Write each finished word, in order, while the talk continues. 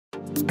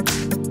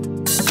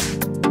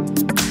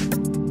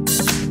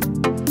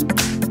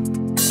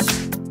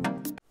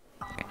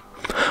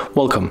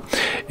Welcome.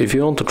 If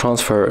you want to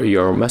transfer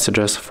your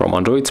messages from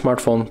Android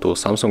smartphone to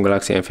Samsung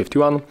Galaxy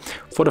M51,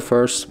 for the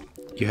first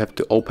you have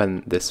to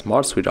open the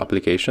Smart Switch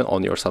application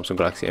on your Samsung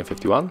Galaxy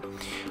M51,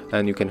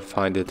 and you can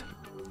find it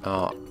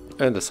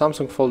in the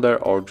Samsung folder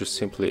or just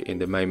simply in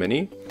the main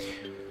menu.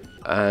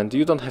 And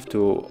you don't have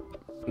to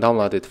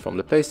download it from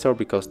the Play Store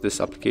because this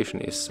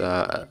application is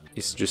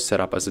just set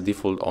up as a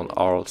default on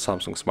all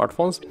Samsung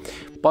smartphones,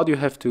 but you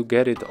have to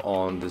get it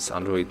on this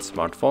Android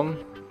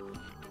smartphone.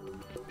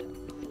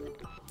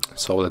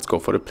 So let's go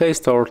for the Play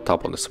Store,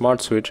 tap on the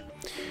Smart Switch,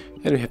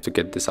 and we have to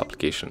get this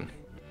application.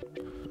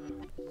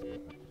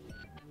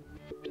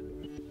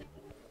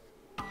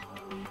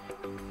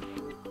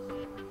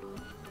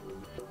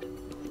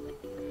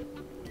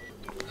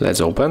 Let's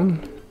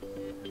open,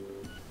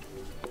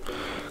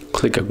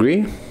 click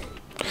agree,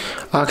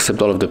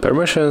 accept all of the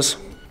permissions,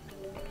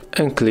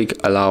 and click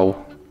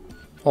allow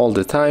all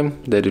the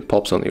time that it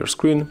pops on your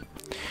screen.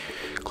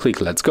 Click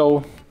let's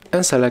go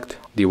and select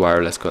the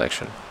wireless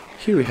connection.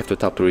 Here we have to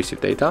tap to receive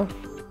data,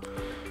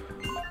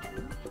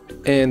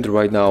 and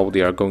right now they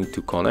are going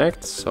to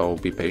connect, so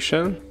be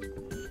patient.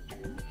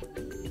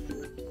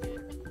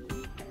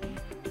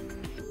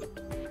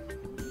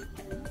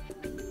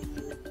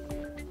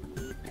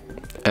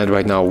 And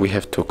right now we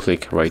have to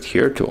click right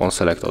here to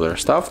unselect other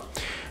stuff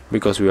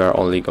because we are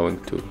only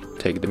going to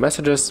take the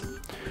messages.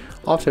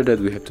 After that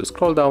we have to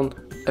scroll down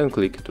and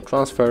click to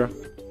transfer.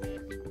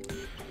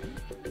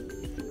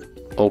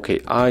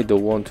 Okay, I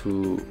don't want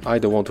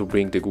to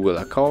bring the Google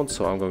account,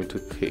 so I'm going to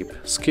click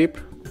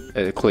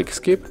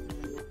skip.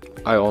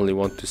 I only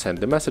want to send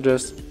the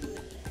messages,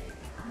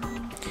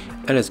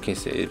 and as you can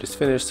see it is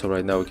finished. So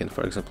right now we can,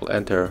 for example,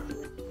 enter,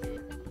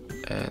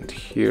 and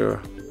here,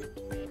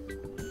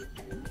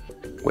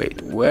 wait,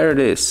 where it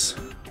is?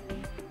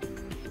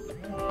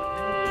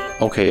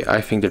 Okay, I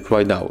think that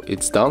right now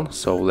it's done,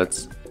 so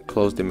let's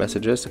close the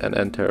messages and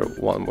enter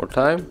one more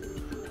time.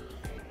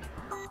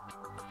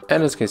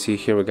 And as you can see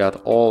here, we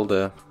got all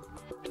the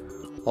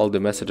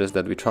messages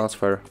that we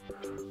transfer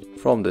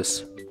from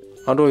this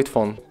Android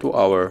phone to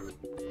our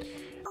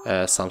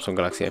Samsung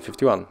Galaxy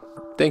M51.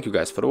 Thank you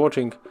guys for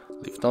watching.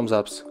 Leave thumbs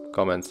ups,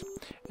 comments,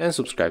 and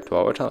subscribe to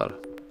our channel.